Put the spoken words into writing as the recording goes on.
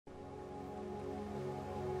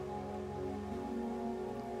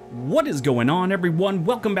What is going on, everyone?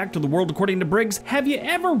 Welcome back to the world according to Briggs. Have you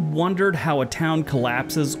ever wondered how a town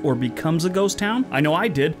collapses or becomes a ghost town? I know I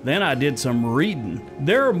did. Then I did some reading.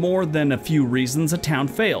 There are more than a few reasons a town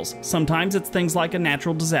fails. Sometimes it's things like a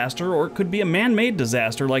natural disaster, or it could be a man-made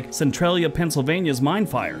disaster like Centralia, Pennsylvania's mine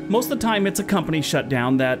fire. Most of the time it's a company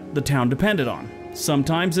shutdown that the town depended on.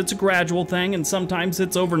 Sometimes it's a gradual thing, and sometimes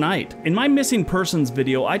it's overnight. In my missing persons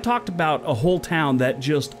video, I talked about a whole town that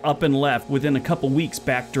just up and left within a couple weeks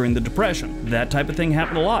back during the Depression. That type of thing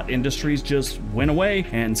happened a lot. Industries just went away,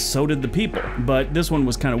 and so did the people. But this one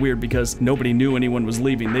was kind of weird because nobody knew anyone was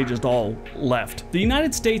leaving. They just all left. The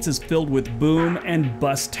United States is filled with boom and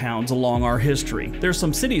bust towns along our history. There's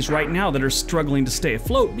some cities right now that are struggling to stay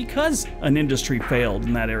afloat because an industry failed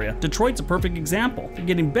in that area. Detroit's a perfect example. They're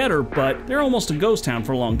getting better, but they're almost a ghost town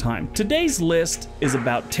for a long time. Today's list is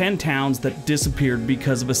about 10 towns that disappeared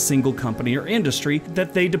because of a single company or industry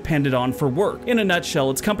that they depended on for work. In a nutshell,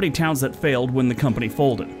 it's company towns that failed when the company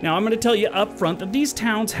folded. Now, I'm going to tell you up front that these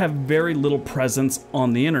towns have very little presence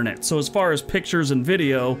on the internet. So as far as pictures and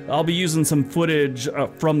video, I'll be using some footage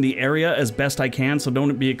from the area as best I can, so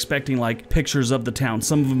don't be expecting like pictures of the town.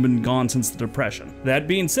 Some of them have been gone since the Depression. That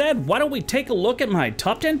being said, why don't we take a look at my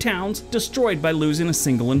top 10 towns destroyed by losing a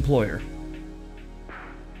single employer.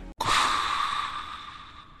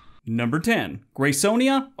 Number 10,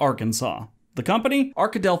 Graysonia, Arkansas. The company,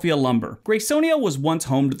 Arkadelphia Lumber. Graysonia was once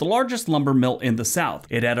home to the largest lumber mill in the South.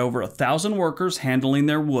 It had over 1,000 workers handling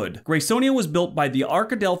their wood. Graysonia was built by the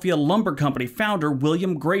Arkadelphia Lumber Company founder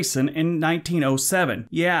William Grayson in 1907.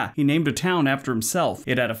 Yeah, he named a town after himself.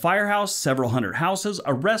 It had a firehouse, several hundred houses,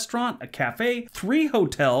 a restaurant, a cafe, 3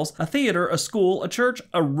 hotels, a theater, a school, a church,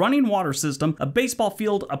 a running water system, a baseball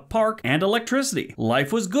field, a park, and electricity.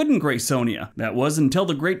 Life was good in Graysonia. That was until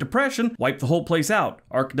the Great Depression wiped the whole place out.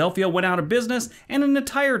 Arkadelphia went out of business, and an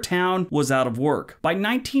entire town was out of work. By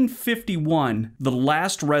 1951, the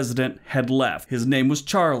last resident had left. His name was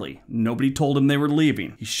Charlie. Nobody told him they were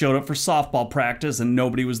leaving. He showed up for softball practice and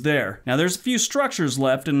nobody was there. Now there's a few structures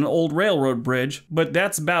left in an old railroad bridge, but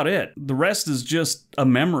that's about it. The rest is just a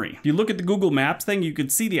memory. If you look at the Google Maps thing, you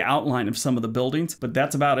could see the outline of some of the buildings, but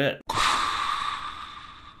that's about it.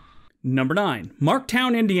 Number 9,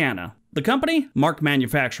 Marktown, Indiana. The company, Mark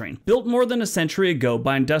Manufacturing, built more than a century ago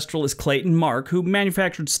by industrialist Clayton Mark, who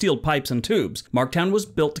manufactured steel pipes and tubes. Marktown was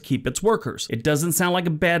built to keep its workers. It doesn't sound like a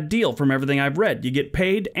bad deal from everything I've read. You get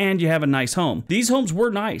paid and you have a nice home. These homes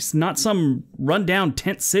were nice, not some rundown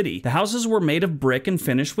tent city. The houses were made of brick and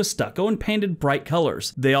finished with stucco and painted bright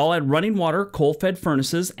colors. They all had running water, coal-fed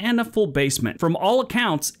furnaces, and a full basement. From all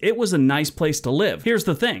accounts, it was a nice place to live. Here's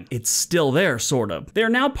the thing, it's still there, sort of. They are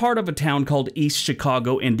now part of a town called East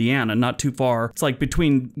Chicago, Indiana, not too far. It's like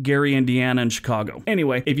between Gary, Indiana and Chicago.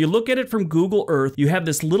 Anyway, if you look at it from Google Earth, you have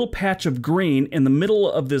this little patch of green in the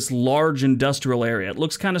middle of this large industrial area. It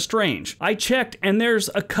looks kind of strange. I checked and there's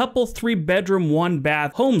a couple 3-bedroom,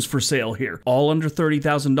 1-bath homes for sale here, all under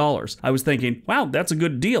 $30,000. I was thinking, wow, that's a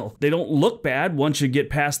good deal. They don't look bad once you get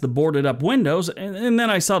past the boarded up windows, and then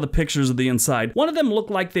I saw the pictures of the inside. One of them looked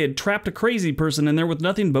like they had trapped a crazy person in there with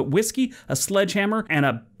nothing but whiskey, a sledgehammer, and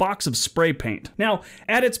a box of spray paint. Now,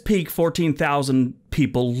 at its peak, 14,000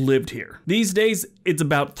 people lived here. These days, it's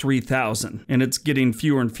about 3,000, and it's getting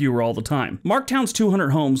fewer and fewer all the time. Marktown's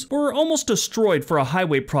 200 homes were almost destroyed for a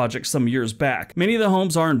highway project some years back. Many of the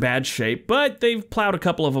homes are in bad shape, but they've plowed a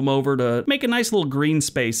couple of them over to make a nice little green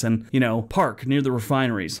space and, park near the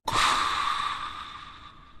refineries.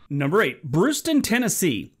 Number 8, Brewston,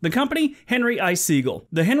 Tennessee. The company, Henry I. Siegel.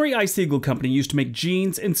 The Henry I. Siegel Company used to make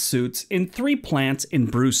jeans and suits in 3 plants in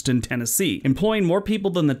Brewston, Tennessee, employing more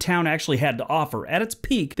people than the town actually had to offer. At its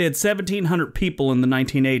peak, they had 1,700 people in the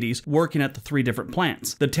 1980s working at the 3 different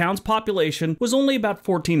plants. The town's population was only about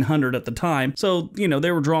 1,400 at the time, so,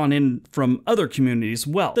 they were drawn in from other communities as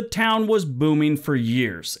well. The town was booming for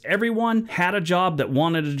years. Everyone had a job that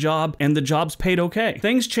wanted a job, and the jobs paid okay.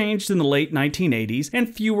 Things changed in the late 1980s,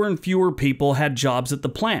 and fewer and fewer people had jobs at the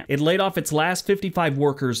plant. It laid off its last 55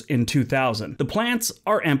 workers in 2000. The plants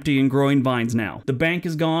are empty and growing vines now. The bank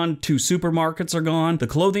is gone, 2 supermarkets are gone, the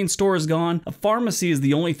clothing store is gone, a pharmacy is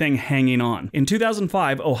the only thing hanging on. In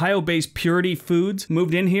 2005, Ohio-based Purity Foods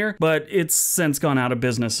moved in here, but it's since gone out of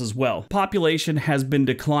business as well. Population has been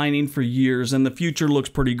declining for years and the future looks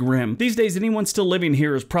pretty grim. These days, anyone still living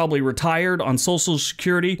here is probably retired, on Social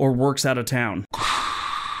Security, or works out of town.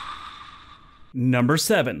 Number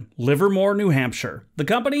 7. Livermore, New Hampshire. The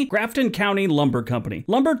company? Grafton County Lumber Company.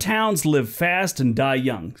 Lumber towns live fast and die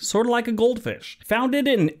young, sort of like a goldfish. Founded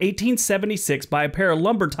in 1876 by a pair of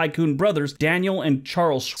lumber tycoon brothers, Daniel and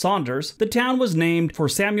Charles Saunders, the town was named for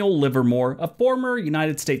Samuel Livermore, a former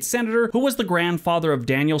United States senator who was the grandfather of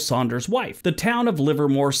Daniel Saunders' wife. The town of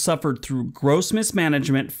Livermore suffered through gross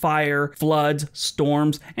mismanagement, fire, floods,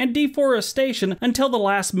 storms, and deforestation until the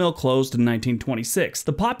last mill closed in 1926.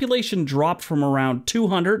 The population dropped from around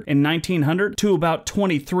 200 in 1900 to about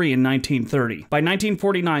 23 in 1930. By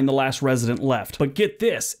 1949, the last resident left. But get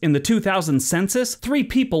this, in the 2000 census, 3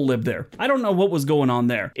 people lived there. I don't know what was going on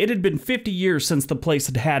there. It had been 50 years since the place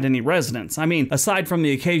had had any residents. I mean, aside from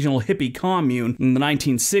the occasional hippie commune in the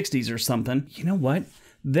 1960s or something. You know what?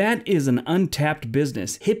 That is an untapped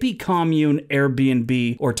business. Hippie commune,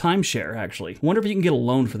 Airbnb, or timeshare, actually. Wonder if you can get a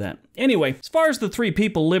loan for that. Anyway, as far as the 3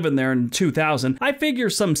 people living there in 2000, I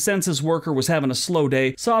figure some census worker was having a slow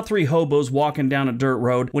day, saw 3 hobos walking down a dirt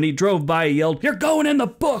road. When he drove by, he yelled, "You're going in the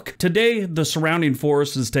book!" Today, the surrounding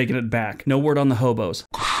forest is taking it back. No word on the hobos.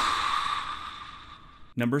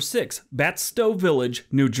 Number 6. Batstow Village,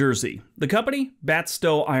 New Jersey. The company?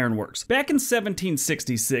 Batstow Ironworks. Back in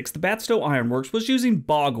 1766, the Batstow Ironworks was using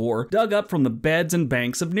bog ore dug up from the beds and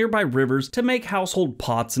banks of nearby rivers to make household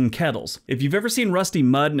pots and kettles. If you've ever seen rusty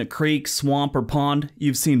mud in a creek, swamp, or pond,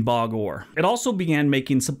 you've seen bog ore. It also began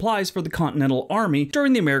making supplies for the Continental Army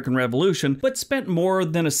during the American Revolution, but spent more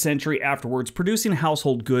than a century afterwards producing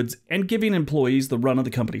household goods and giving employees the run of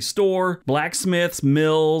the company's store, blacksmiths,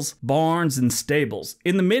 mills, barns, and stables.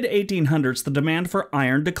 In the mid-1800s, the demand for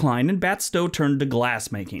iron declined and Batstow turned to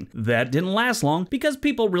glass making. That didn't last long because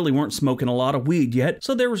people really weren't smoking a lot of weed yet,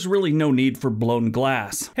 so there was really no need for blown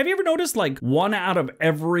glass. Have you ever noticed like 1 out of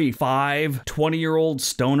every 5 20-year-old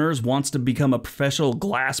stoners wants to become a professional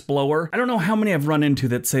glass blower? I don't know how many I've run into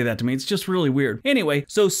that say that to me. It's just really weird. Anyway,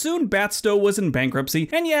 so soon Batstow was in bankruptcy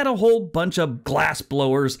and you had a whole bunch of glass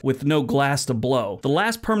blowers with no glass to blow. The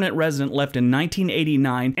last permanent resident left in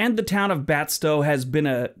 1989 and the town of Batstow has been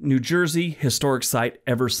a New Jersey historic site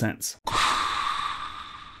ever since.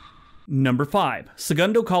 Number 5.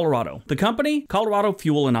 Segundo, Colorado. The company? Colorado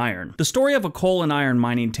Fuel and Iron. The story of a coal and iron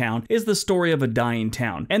mining town is the story of a dying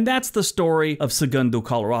town, and that's the story of Segundo,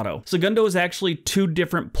 Colorado. Segundo is actually 2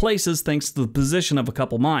 different places thanks to the position of a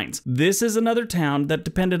couple mines. This is another town that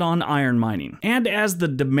depended on iron mining. And as the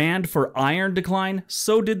demand for iron declined,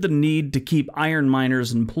 so did the need to keep iron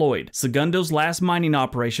miners employed. Segundo's last mining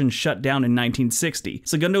operation shut down in 1960.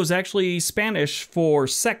 Segundo is actually Spanish for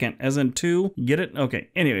second, as in 2. Get it? Okay.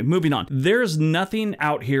 Anyway, moving on. There's nothing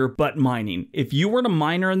out here but mining. If you were a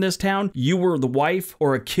miner in this town, you were the wife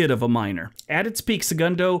or a kid of a miner. At its peak,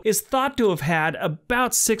 Segundo is thought to have had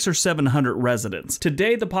about 600 or 700 residents.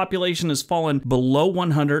 Today, the population has fallen below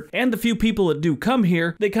 100, and the few people that do come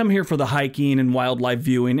here, they come here for the hiking and wildlife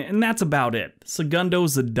viewing, and that's about it.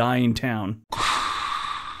 Segundo's a dying town.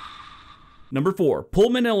 Number 4.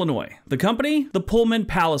 Pullman, Illinois. The company? The Pullman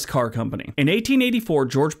Palace Car Company. In 1884,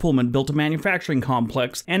 George Pullman built a manufacturing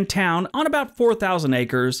complex and town on about 4,000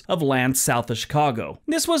 acres of land south of Chicago.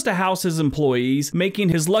 This was to house his employees, making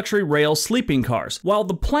his luxury rail sleeping cars. While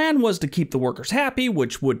the plan was to keep the workers happy,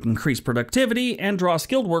 which would increase productivity and draw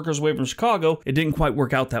skilled workers away from Chicago, it didn't quite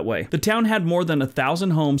work out that way. The town had more than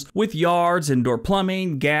 1,000 homes with yards, indoor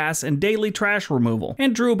plumbing, gas, and daily trash removal,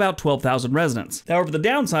 and drew about 12,000 residents. However, the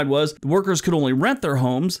downside was the workers could only rent their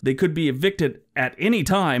homes, they could be evicted at any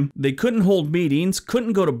time, they couldn't hold meetings,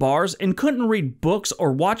 couldn't go to bars, and couldn't read books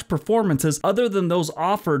or watch performances other than those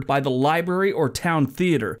offered by the library or town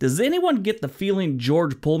theater. Does anyone get the feeling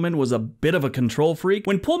George Pullman was a bit of a control freak?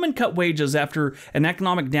 When Pullman cut wages after an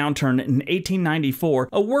economic downturn in 1894,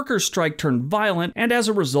 a workers' strike turned violent, and as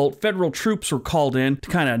a result, federal troops were called in to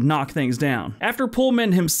kind of knock things down. After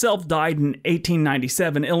Pullman himself died in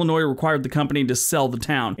 1897, Illinois required the company to sell the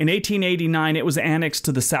town. In 1889, it was annexed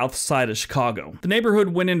to the south side of Chicago. The neighborhood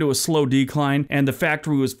went into a slow decline, and the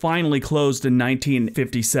factory was finally closed in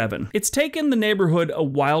 1957. It's taken the neighborhood a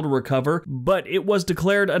while to recover, but it was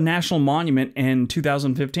declared a national monument in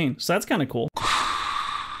 2015, so that's kind of cool.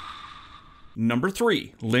 Number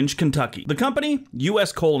 3, Lynch, Kentucky. The company?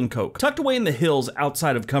 U.S. Coal & Coke. Tucked away in the hills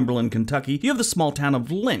outside of Cumberland, Kentucky, you have the small town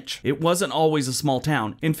of Lynch. It wasn't always a small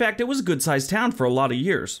town. In fact, it was a good-sized town for a lot of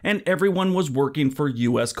years, and everyone was working for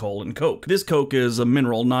U.S. Coal & Coke. This Coke is a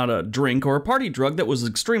mineral, not a drink or a party drug that was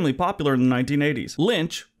extremely popular in the 1980s.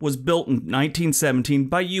 Lynch was built in 1917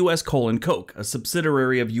 by U.S. Coal & Coke, a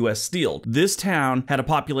subsidiary of U.S. Steel. This town had a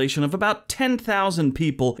population of about 10,000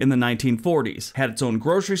 people in the 1940s, had its own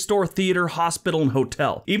grocery store, theater, hospital, hospital and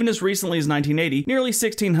hotel. Even as recently as 1980, nearly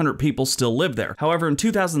 1,600 people still live there. However, in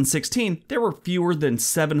 2016, there were fewer than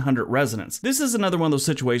 700 residents. This is another one of those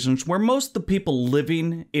situations where most of the people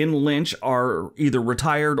living in Lynch are either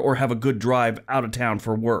retired or have a good drive out of town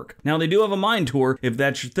for work. Now, they do have a mine tour if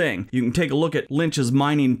that's your thing. You can take a look at Lynch's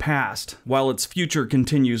mining past while its future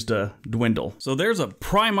continues to dwindle. So there's a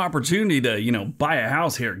prime opportunity to, buy a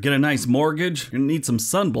house here, get a nice mortgage. You're gonna need some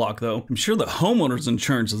sunblock though. I'm sure the homeowners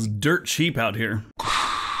insurance is dirt cheap out here.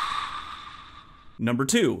 Number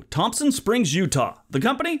 2, Thompson Springs, Utah. The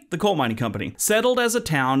company, the coal mining company, settled as a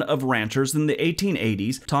town of ranchers in the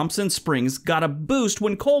 1880s. Thompson Springs got a boost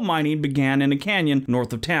when coal mining began in a canyon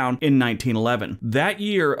north of town in 1911. That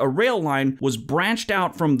year, a rail line was branched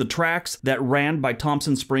out from the tracks that ran by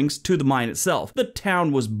Thompson Springs to the mine itself. The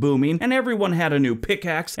town was booming, and everyone had a new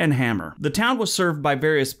pickaxe and hammer. The town was served by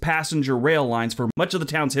various passenger rail lines for much of the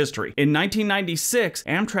town's history. In 1996,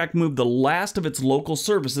 Amtrak moved the last of its local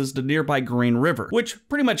services to nearby Green River, which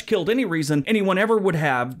pretty much killed any reason anyone ever would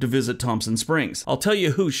have to visit Thompson Springs. I'll tell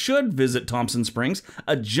you who should visit Thompson Springs,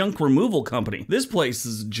 a junk removal company. This place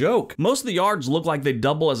is a joke. Most of the yards look like they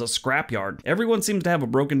double as a scrapyard. Everyone seems to have a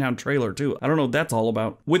broken down trailer too. I don't know what that's all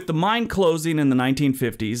about. With the mine closing in the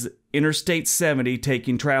 1950s, Interstate 70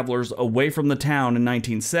 taking travelers away from the town in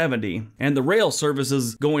 1970, and the rail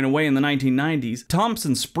services going away in the 1990s,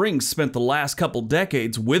 Thompson Springs spent the last couple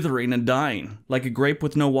decades withering and dying, like a grape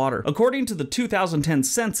with no water. According to the 2010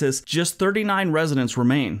 census, just 39 residents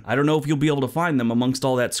remain. I don't know if you'll be able to find them amongst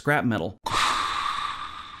all that scrap metal.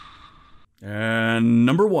 And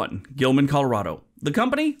number 1, Gilman, Colorado. The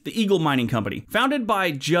company, the Eagle Mining Company, founded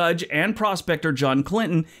by Judge and prospector John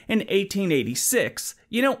Clinton in 1886.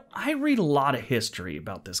 I read a lot of history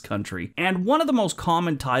about this country, and one of the most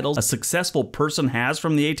common titles a successful person has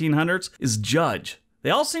from the 1800s is Judge.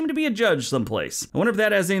 They all seem to be a judge someplace. I wonder if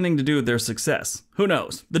that has anything to do with their success. Who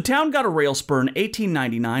knows? The town got a rail spur in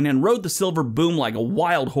 1899 and rode the silver boom like a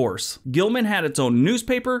wild horse. Gilman had its own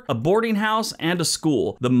newspaper, a boarding house, and a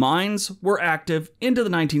school. The mines were active into the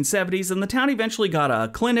 1970s, and the town eventually got a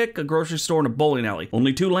clinic, a grocery store, and a bowling alley.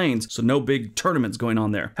 Only 2 lanes, so no big tournaments going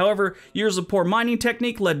on there. However, years of poor mining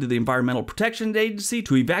technique led to the Environmental Protection Agency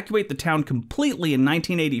to evacuate the town completely in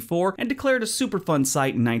 1984 and declare it a Superfund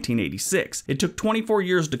site in 1986. It took 24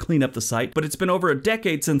 years to clean up the site, but it's been over a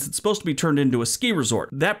decade since it's supposed to be turned into a ski resort.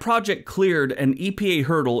 That project cleared an EPA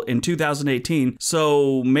hurdle in 2018,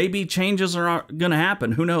 so maybe changes are gonna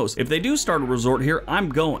happen. Who knows? If they do start a resort here, I'm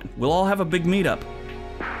going. We'll all have a big meetup.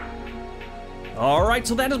 Alright,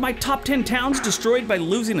 so that is my top 10 towns destroyed by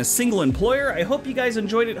losing a single employer. I hope you guys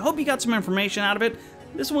enjoyed it. Hope you got some information out of it.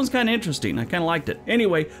 This one's kind of interesting. I kind of liked it.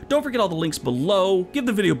 Anyway, don't forget all the links below. Give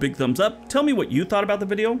the video a big thumbs up. Tell me what you thought about the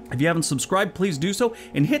video. If you haven't subscribed, please do so.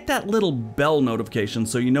 And hit that little bell notification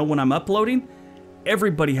so you know when I'm uploading.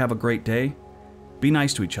 Everybody have a great day. Be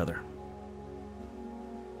nice to each other.